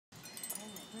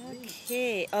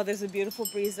Okay. Oh, there's a beautiful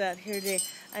breeze out here today.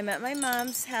 I'm at my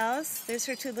mom's house. There's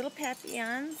her two little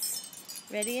papillons,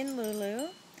 Reddy and Lulu.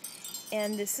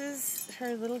 And this is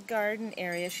her little garden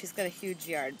area. She's got a huge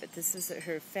yard, but this is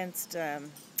her fenced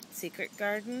secret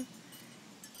garden.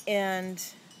 And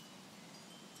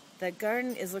the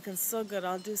garden is looking so good.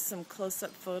 I'll do some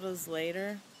close-up photos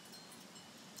later.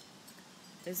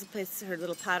 There's a place, her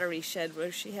little pottery shed,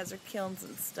 where she has her kilns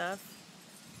and stuff.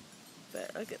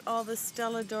 But look at all the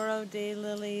Stelladoro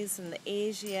daylilies and the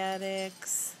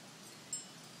Asiatics.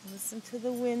 Listen to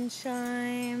the wind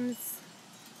chimes.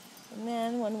 And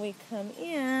then when we come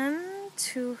in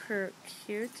to her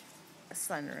cute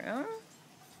sunroom,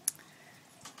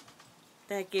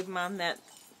 that gave Mom that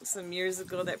some years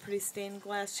ago, that pretty stained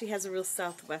glass. She has a real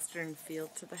southwestern feel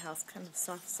to the house, kind of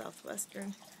soft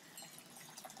southwestern.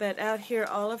 But out here,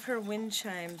 all of her wind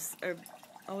chimes are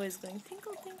always going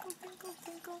tinkle, tinkle, tinkle,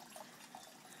 tinkle.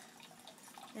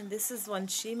 And this is one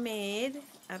she made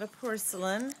out of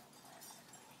porcelain.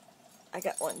 I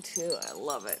got one too. I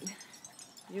love it.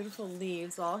 Beautiful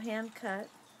leaves, all hand cut.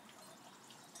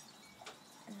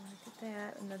 And look at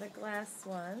that, another glass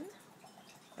one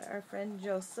by our friend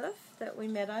Joseph that we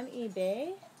met on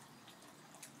eBay.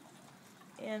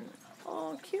 And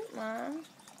oh, cute, Mom.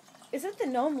 Is it the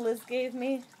gnome Liz gave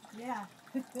me? Yeah,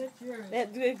 that's yours.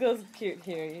 It goes cute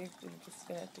here. You're just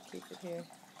gonna have to keep it here.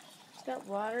 She's got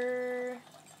water.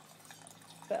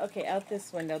 But okay, out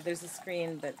this window, there's a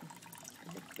screen, but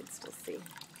I think you can still see.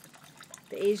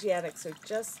 The Asiatics are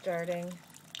just starting.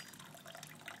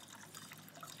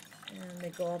 And they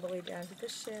go all the way down to the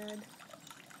shed.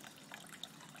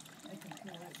 I can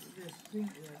tell that the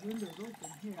window's open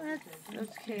here. That's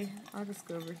okay. I'll just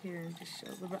go over here and just show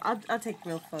a little bit. I'll take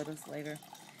real photos later.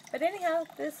 But anyhow,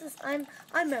 this is I'm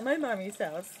at my mommy's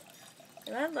house,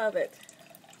 and I love it.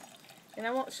 And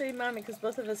I won't show you Mommy because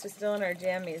both of us are still in our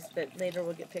jammies, but later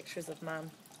we'll get pictures of Mom.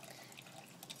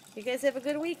 You guys have a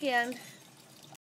good weekend.